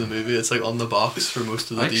selling point of the movie. It's like on the box for most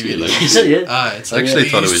of the Actually, DVD. like- Is it? Yeah. Ah, it's I like actually they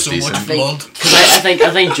thought it used was so decent. much blood. Because I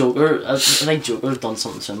think Joker have done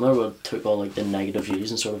something similar where it took all like the negative views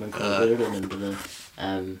and sort of incorporated it into the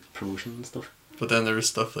promotion and stuff. But then there was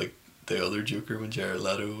stuff like the other Joker when Jared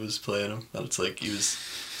Leto was playing him, and it's like he was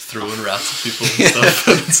throwing rats at people and stuff.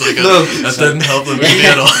 And it's like No. that didn't help the movie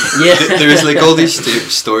at all. Yeah. There's like all these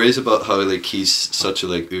stories about how like he's such a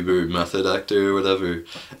like uber method actor or whatever,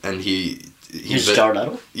 and he He's Jared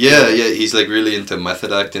Leto. yeah he's like really into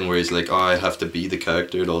method acting where he's like, oh, I have to be the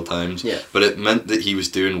character at all times. Yeah. But it meant that he was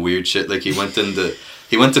doing weird shit. Like he went into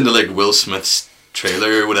like Will Smith's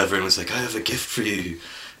trailer or whatever and was like, I have a gift for you.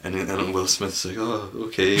 And then Will Smith's like, oh,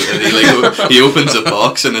 okay. And he like he opens a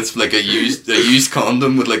box and it's like a used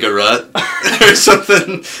condom with like a rat or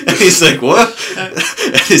something. And he's like, what? And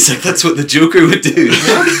he's like, that's what the Joker would do.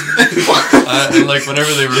 And like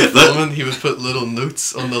whenever they were filming, he would put little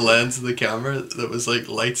notes on the lens of the camera that was like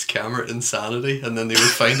lights, camera, insanity, and then they would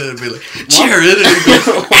find it and be like, Jared, and he'd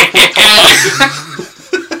go,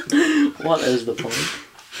 What is the point?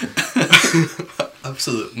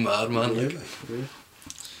 absolute madman. Like,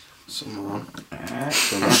 Someone.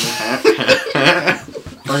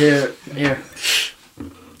 Well, here.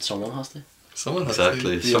 Someone has to. someone has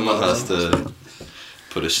Exactly. to be a Someone has madman. to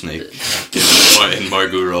put a snake in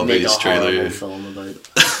Margot Make a Robbie's horrible trailer. film about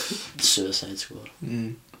Suicide Squad.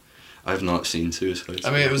 Mm. I've not seen Suicide Squad.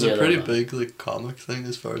 I mean, it was Yeah, a pretty that- big like comic thing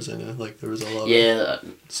as far as I know. Like there was a lot. Of Yeah,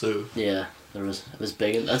 So yeah. It was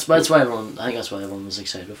big. That's why everyone. I think that's why everyone was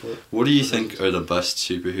excited for it. What do you think are the best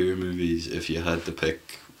superhero movies if you had to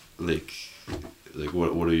pick, like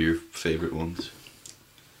what are your favourite ones?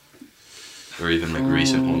 Or even like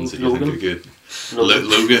recent ones that you Logan. think are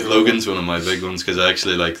good. Logan's one of my big ones because I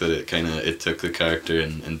actually like that it took the character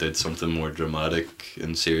and did something more dramatic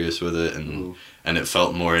and serious with it and it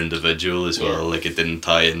felt more individual as well. Yeah. Like it didn't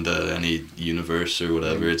tie into any universe or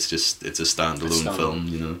whatever. It's a standalone film,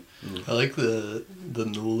 you know. I like the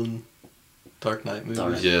Nolan Dark Knight movies.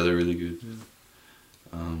 Dark Knight. Yeah, they're really good.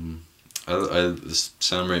 I the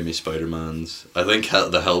Sam Raimi Spider-Mans. I think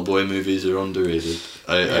the Hellboy movies are underrated.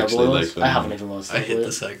 I actually like them. I haven't even watched I it. hate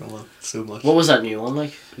the second one so much. What was that new one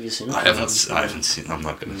like? Have you seen it? I haven't seen. I'm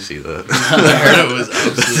not gonna see that. I heard it was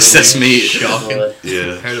absolutely Sesame. shocking. Oh,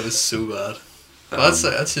 Yeah. I heard it was so bad. But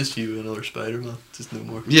that's just you and other Spider-Man. Just no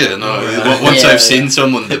more. Yeah, no. Yeah. Once Yeah, I've yeah. seen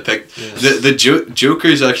someone depict Yeah. the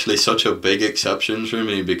Joker's actually such a big exception for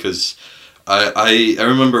me because I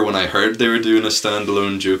remember when I heard they were doing a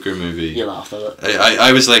standalone Joker movie. You laughed at it.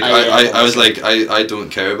 I was like I was honestly. like I don't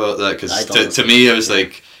care about that I because don't. to me I was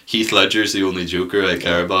like Heath Ledger's the only Joker I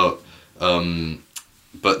care about.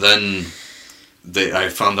 But then I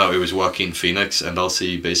found out it was Joaquin Phoenix, and I'll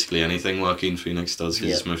see basically anything Joaquin Phoenix does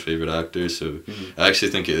because he's my favorite actor. So I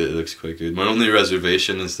actually think it looks quite good. My only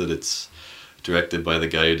reservation is that it's directed by the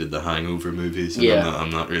guy who did the Hangover movies, and Yeah. I'm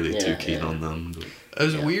not really too Yeah, keen yeah. on them. But. It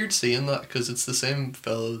was Yeah. weird seeing that because it's the same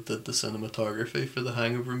fellow that did the cinematography for the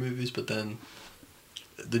Hangover movies, but then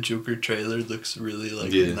the Joker trailer looks really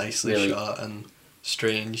like Yeah. nicely Really. shot and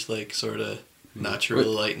strange, like sort of natural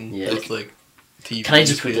lighting Yeah. with like TV Can I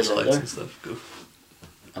just put this out lights there? and stuff. Go.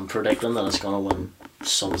 I'm predicting that it's gonna win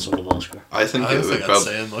some sort of Oscar. I think I it don't would think that's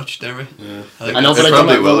probably. saying much, Jeremy. Yeah. I know, but it I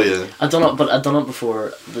probably don't will. know. Yeah. I done it, but I done it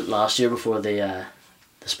before last year before the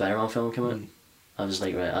Spider-Man film came out. I was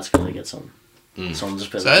like, right, that's gonna get some. Someone just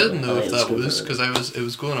put So it I out didn't there. know I if think it's that good, was but because it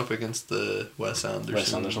was going up against the Wes Anderson.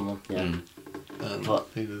 Wes Anderson one, yeah. And But-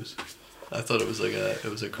 who knows? I thought it was like a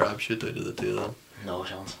crapshoot out of the two of them. No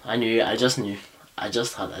chance. I knew. I just knew. There's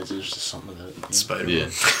just something about it. You know? Spider-Man. Yeah.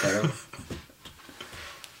 Spider-Man.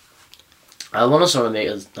 I want to sort of make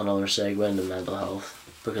another segue into mental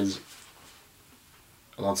health because,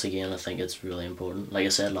 once again, I think it's really important. Like I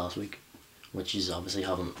said last week, which you obviously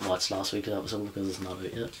haven't watched last week's episode because it's not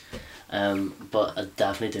out yet. But I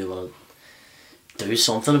definitely do want to do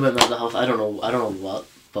something about mental health. I don't know what,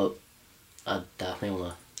 but I definitely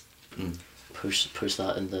want to push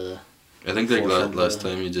that into. I think like last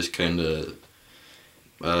time you just kind of.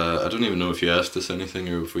 I don't even know if you asked us anything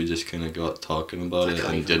or if we just kind of got talking about it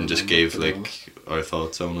and didn't just gave like our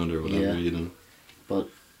thoughts on it or whatever, you know. But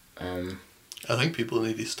I think people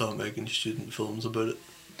need to stop making student films about it.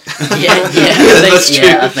 yeah, that's true.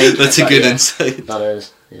 Yeah, I think that's a good insight. That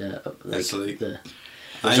is, yeah. It's like there's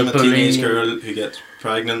I'm a bullying. teenage girl who gets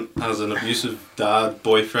pregnant, has an abusive dad,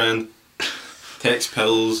 boyfriend, takes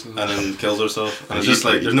pills, and then kills herself. And it's just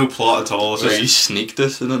like, there's no plot at all. It's Have you just, sneaked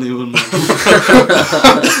this in anyone?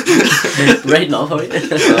 Right now, how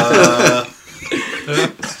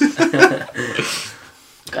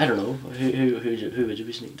I don't know. Who would you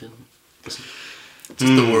be sneaked in? Just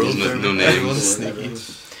the world. No names. Everyone's sneaky.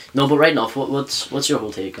 No, but right now, what's your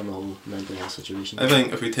whole take on the whole mental health situation? I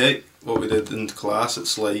think if we take what we did into class,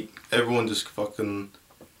 it's like everyone just fucking,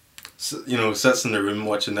 sits in their room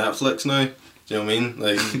watching Netflix now. Do you know what I mean?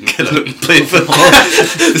 Like, Get out and play football.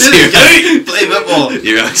 play football.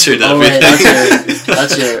 You answered Oh, right, everything.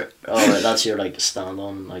 that's your like stand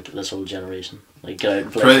on like this whole generation. Like get out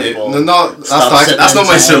and play Pretty, football. no, Stop that's sitting not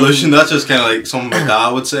my inside. solution. That's just kind of like something my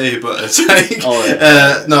dad would say. But it's like, Oh,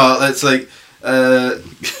 yeah. no, it's like, I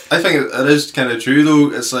think it is kind of true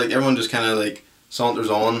though. It's like everyone just kind of like saunters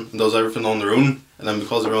on and does everything on their own, and then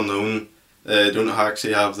because they're on their own, don't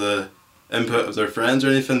actually have the input of their friends or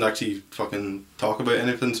anything to actually fucking talk about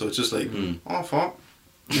anything. So it's just like, oh fuck.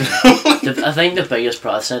 I think the biggest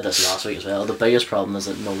problem, I said this last week as well, the biggest problem is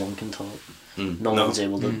that no one can talk. No one's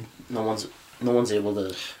able to. No one's able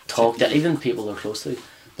to talk to even people they're close to.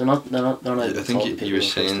 They're not able to I talk to think people you were they're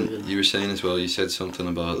close saying to. you were saying as well. You said something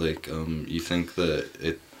about like you think that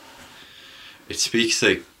it speaks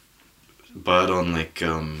like bad on like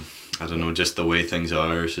I don't know, just the way things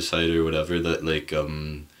are, society or whatever, that like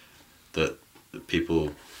that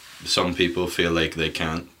some people feel like they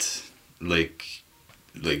can't like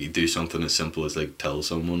do something as simple as like tell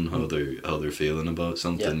someone how they're feeling about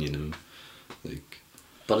something, you know, like.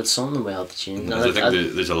 But it's something we have to change. I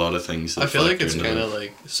think there's a lot of things. That I feel like it's factor kind into of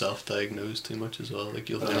like self-diagnosed too much as well. Like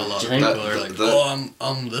you'll find a lot Do of you people think- are like, that- oh,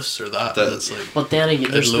 I'm this or that. And it's like, But then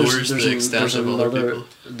again, it lowers the extent of other people.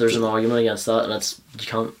 There's an argument against that, and it's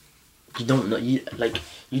you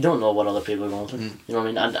don't know what other people are going through. You know what I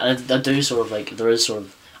mean? And I do sort of like, there is sort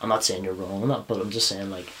of, I'm not saying you're wrong on that, but I'm just saying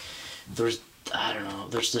like, there's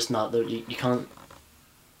just not there. You can't.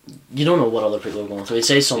 You don't know what other people are going through. You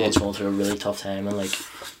say someone's going through a really tough time, and like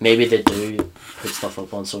maybe they do put stuff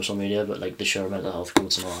up on social media, but like they share mental health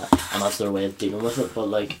quotes and all that, and that's their way of dealing with it. But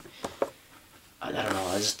like, I don't know.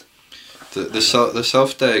 I just the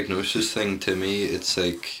self-diagnosis thing, to me, it's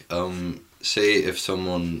like say if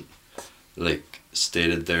someone like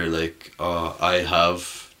stated they're like, oh, I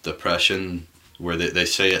have depression, where they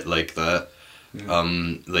say it like that.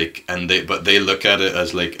 Like, and they look at it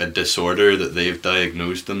as like a disorder that they've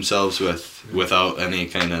diagnosed themselves with without any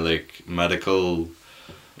kind of like medical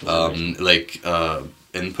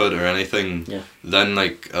input or anything. Then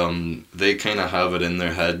like they kind of have it in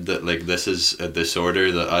their head that like this is a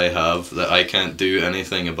disorder that I have that I can't do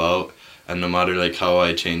anything about, and no matter like how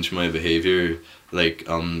I change my behavior, like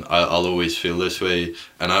I'll always feel this way.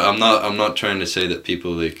 And I'm not trying to say that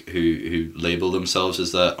people like who label themselves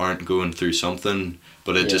as that aren't going through something,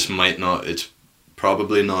 but it just might not. It's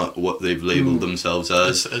probably not what they've labeled themselves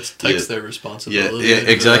as. It takes their responsibility. Yeah,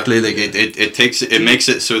 exactly. Like it makes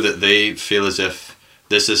it so that they feel as if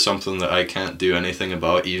this is something that I can't do anything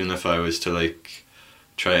about, even if I was to like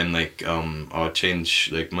try and like change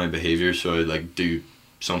like my behavior, so I like do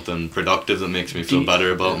something productive that makes me feel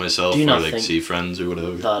better about myself, or like see friends or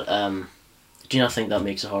whatever. That do you not think that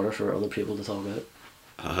makes it harder for other people to talk about?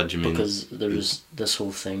 How do you mean? Because there's this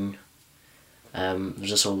whole thing.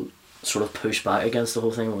 There's this whole sort of pushback against the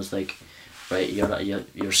whole thing. Was like, right,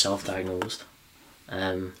 you're self-diagnosed,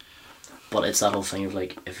 but it's that whole thing of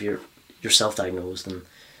like, if you're self-diagnosed and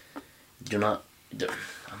you're not.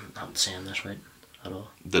 I'm not saying this right at all.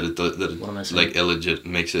 That What am I saying? Like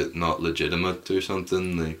makes it not legitimate or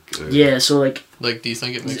something, like. Yeah, so like. Like, do you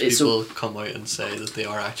think it makes people come out and say that they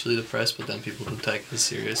are actually depressed, but then people don't take it as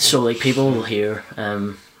seriously? So like people will hear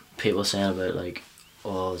people saying about like,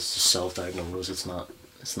 oh, it's just self-diagnosed. It's not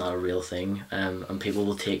it's not a real thing, and people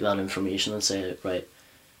will take that information and say, right,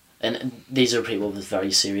 and these are people with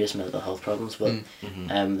very serious mental health problems, but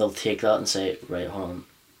they'll take that and say, right, hold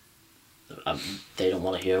on, they don't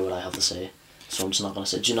want to hear what I have to say, so I'm just not going to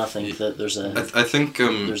say. Do you not think that there's a... I think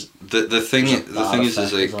the thing is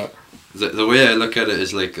like the way I look at it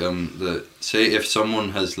is like say if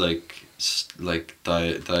someone has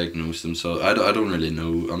diagnosed themselves, I don't really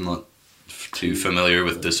know, I'm not too familiar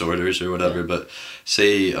with disorders or whatever, but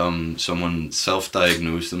say someone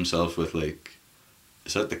self-diagnosed themselves with like,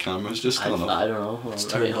 is that the camera's just gone off? I don't know. Hold on, It's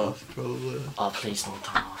turned off, probably. Oh, please don't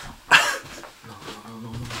turn off.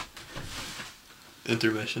 No.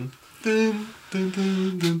 Intermission.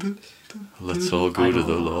 Let's all go to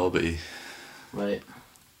the lobby. Right,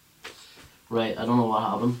 I don't know what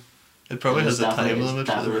happened. It probably has a time limit for the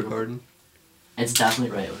definitely- recording. It's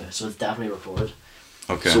definitely, right, okay, so it's definitely recorded.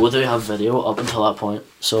 Okay. So we'll do have video up until that point.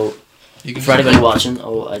 So You can for anybody watching,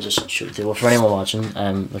 for anyone watching,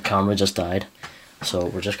 the camera just died. So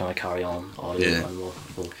we're just gonna carry on audio and we'll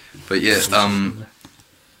But yeah,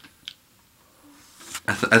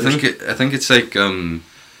 I think it's like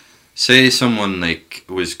say someone like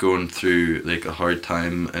was going through like a hard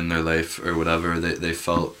time in their life or whatever, they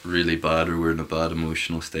felt really bad or were in a bad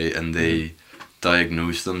emotional state, and they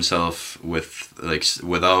diagnosed themselves with like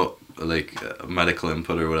without like medical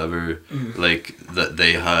input or whatever, like that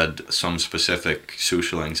they had some specific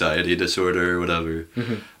social anxiety disorder or whatever.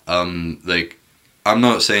 Like I'm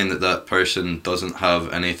not saying that person doesn't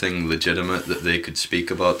have anything legitimate that they could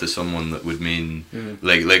speak about to someone that would mean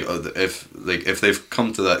if they've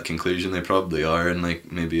come to that conclusion, they probably are in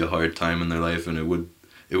like maybe a hard time in their life, and it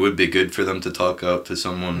would be good for them to talk out to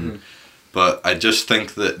someone. But I just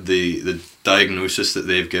think that the diagnosis that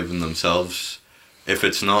they've given themselves, if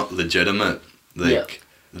it's not legitimate,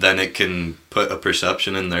 then it can put a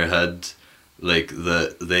perception in their head like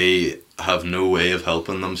that they have no way of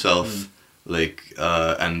helping themselves.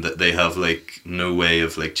 And that they have like no way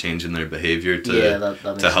of like changing their behavior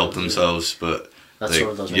to help themselves, but that like,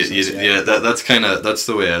 sort of does make sense. That's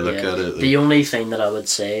the way I look at it. The only thing that I would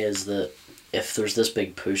say is that if there's this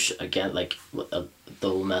big push again, like the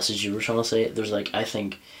whole message you were trying to say, there's like, I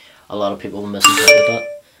think a lot of people misinterpret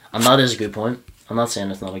that, and that is a good point. I'm not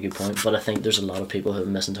saying it's not a good point, but I think there's a lot of people who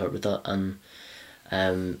misinterpret that, and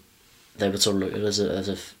they would sort of look at it as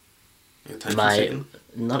if it's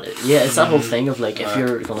that whole thing of like, if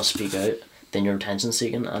you're gonna speak out, then you're attention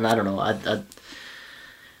seeking, and I don't know,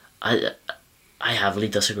 I heavily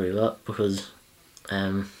disagree with that, because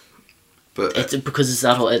it's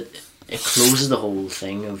that whole it closes the whole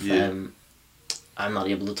thing of I'm not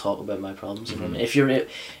able to talk about my problems. If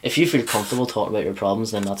you feel comfortable talking about your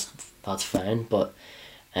problems, then that's fine. But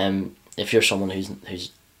if you're someone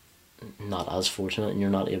who's not as fortunate and you're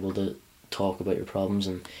not able to talk about your problems,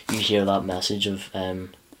 and you hear that message of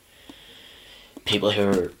people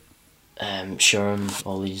who are sharing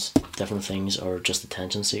all these different things or just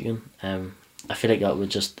attention seeking, I feel like that would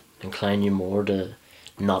just incline you more to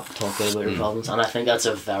not talk about your problems, and I think that's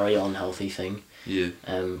a very unhealthy thing.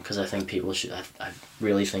 Because I think people should. I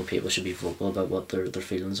really think people should be vocal about what their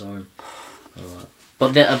feelings are. And all that.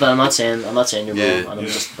 But I'm not saying you're wrong.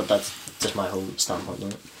 But that's just my whole standpoint on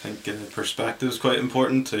it. I think perspective is quite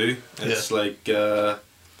important too. It's like the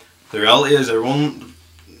reality is everyone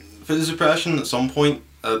feels depression at some point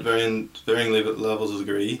at varying levels of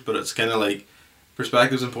degree, but it's kind of like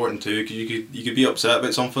perspective is important too, because you could be upset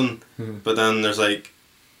about something, but then there's like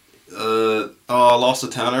I lost a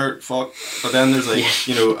tenner, fuck. But then there's like,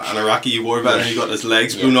 an Iraqi war veteran who got his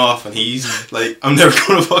legs blown off, and he's like, I'm never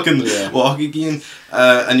gonna fucking walk again.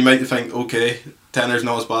 And you might think, okay, tenner's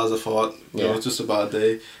not as bad as I thought. It's just a bad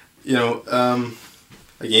day.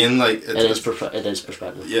 Again, like it is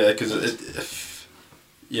perspective. Yeah, because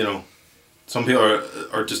some people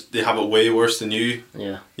are just, they have it way worse than you.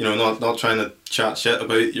 Yeah. Not trying to chat shit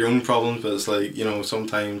about your own problems, but it's like,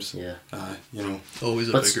 sometimes. Yeah. Always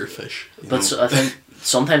a bigger fish. But I think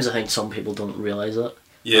sometimes some people don't realise that.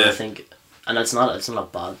 Yeah. And I think, and it's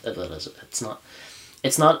not bad.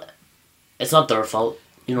 It's not their fault.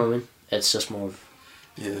 You know what I mean? It's just more of.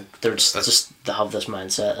 Yeah. They're just they have this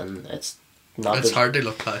mindset, and it's not. It's hard to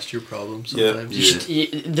look past your problems sometimes.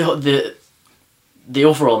 Yeah. The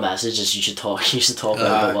overall message is you should talk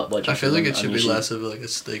about what you're I feel like it should be should, less of like a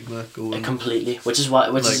stigma going. Completely, which is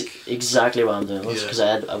exactly why I'm doing this, because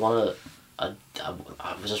I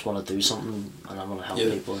just want to do something, and I want to help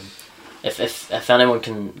people. And if anyone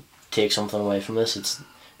can take something away from this, it's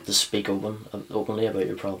to speak openly about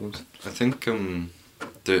your problems. I think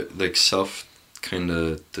the like self kind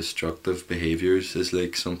of destructive behaviors is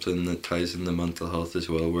like something that ties into mental health as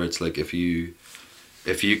well, where it's like if you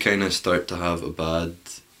if you kind of start to have a bad,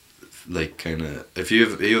 like kind of, if you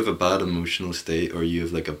have a bad emotional state, or you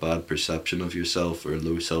have like a bad perception of yourself, or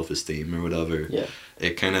low self-esteem or whatever, Yeah.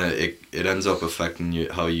 it kind of it ends up affecting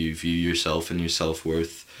you, how you view yourself and your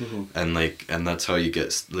self-worth. And that's how you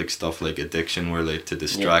get like stuff like addiction, where like to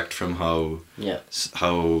distract from how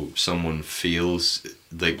someone feels,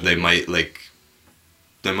 like they might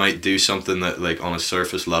do something that like on a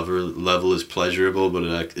surface level is pleasurable, but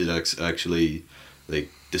it's actually like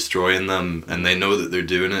destroying them, and they know that they're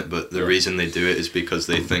doing it, but the reason they do it is because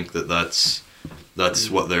they think that that's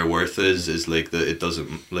what their worth is like, that it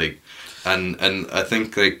doesn't like, and I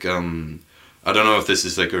think like I don't know if this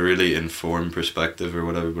is like a really informed perspective or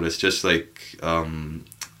whatever, but it's just like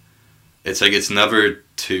it's like it's never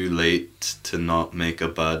too late to not make a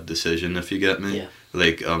bad decision, if you get me.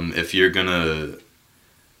 Like if you're gonna,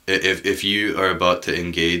 if you are about to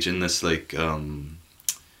engage in this like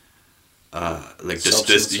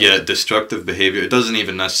destructive behavior, it doesn't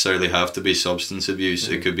even necessarily have to be substance abuse.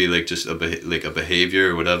 It could be like just a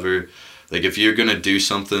behavior or whatever. Like if you're gonna do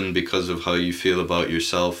something because of how you feel about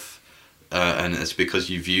yourself, and it's because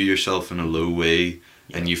you view yourself in a low way,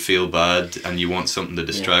 and you feel bad and you want something to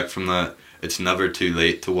distract from that, it's never too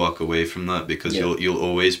late to walk away from that, because you'll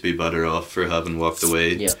always be better off for having walked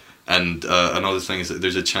away. And another thing is that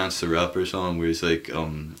there's a Chance the Rapper song where he's like,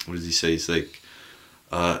 what does he say? He's like,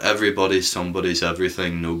 everybody's somebody's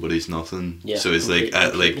everything, nobody's nothing. So it's like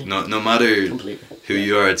no matter who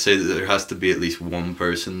you are, I'd say that there has to be at least one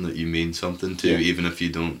person that you mean something to, even if you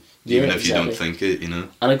don't. Even if you don't think it, you know.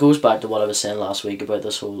 And it goes back to what I was saying last week about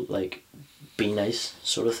this whole like be nice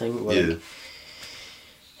sort of thing, where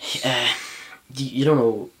you don't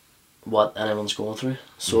know what anyone's going through.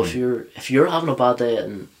 So if you're having a bad day,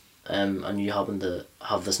 and you happen to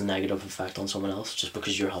have this negative effect on someone else just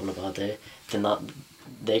because you're having a bad day, then that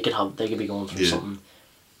they could be going through something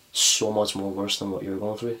so much more worse than what you're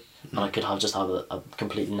going through, and it could have a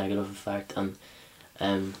completely negative effect.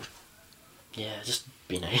 And just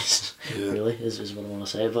be nice. Really is what I want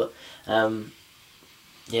to say. But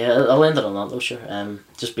I'll end it on that though. Sure.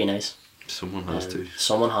 Just be nice. Someone has to.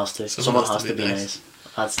 Someone has to be nice.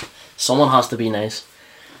 Someone has to be nice.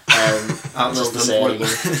 Just to say it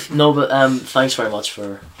again. No, but thanks very much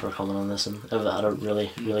for coming on this, and I've had a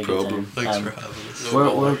really good time. Thanks for having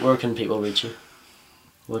us. Where can people reach you?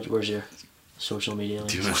 Where's your social media?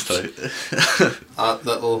 Do you want to start? At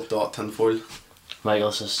little.tinfoil.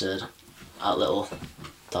 Michael's just said at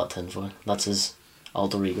little.tinfoil. That's his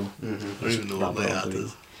alter ego. I don't even know what my hat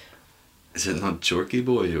is. Is it not Jorky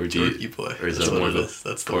Boy, or Jorky Boy? Or is that's that more it is.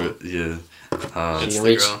 That's the one. Yeah.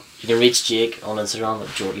 You can reach Jake on Instagram at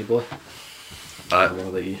Jorky Boy. What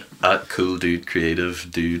about you? At Cool Dude Creative,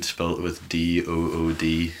 dude spelled with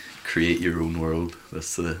DOOD. Create your own world.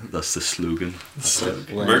 That's the slogan.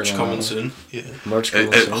 Merch coming soon. Yeah. Merch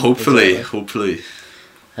coming soon. Hopefully.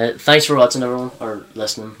 Thanks for watching, everyone, or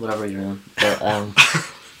listening, whatever you're doing. But,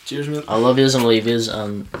 cheers, mate. I love yous and leave yous,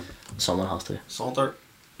 and someone has to. Salter.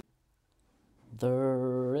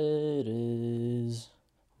 There it is.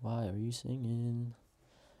 Why are you singing?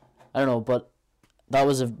 I don't know, but that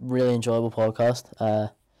was a really enjoyable podcast.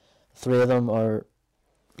 3 of them are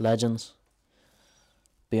legends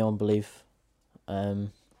beyond belief. I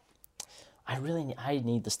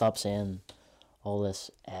need to stop saying all this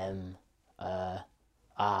I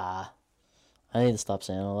need to stop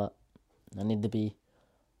saying all that. I need to be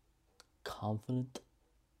confident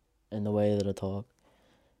in the way that I talk,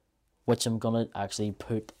 which I'm gonna actually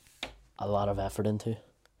put a lot of effort into.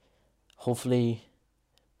 Hopefully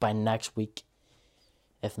by next week.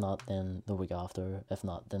 If not, then the week after. If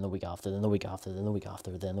not, then the week after, then the week after, then the week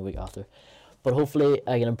after, then the week after. But hopefully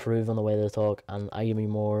I can improve on the way that I talk, and I can be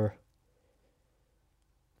more...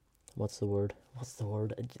 What's the word?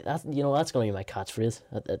 That's gonna be my catchphrase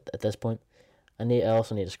at this point. I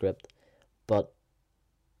also need a script. But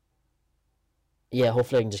yeah,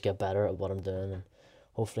 hopefully I can just get better at what I'm doing, and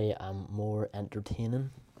hopefully I'm more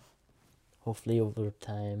entertaining. Hopefully over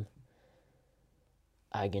time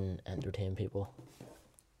I can entertain people.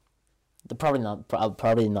 I'll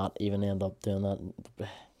probably not even end up doing that.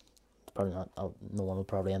 Probably not. No one will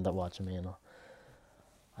probably end up watching me, and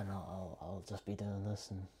I'll just be doing this,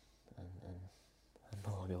 and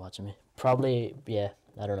no one will be watching me. Probably, yeah.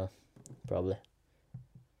 I don't know. Probably.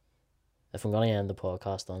 If I'm gonna end the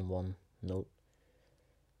podcast on one note.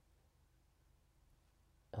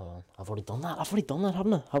 Hold on. I've already done that,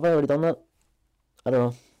 haven't I? Have I already done that? I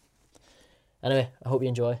don't know. Anyway, I hope you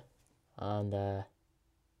enjoy, and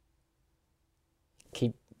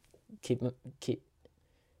keep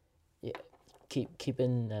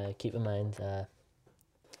in mind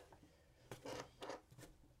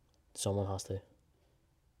Someone has to.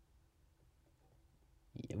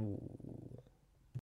 Yo.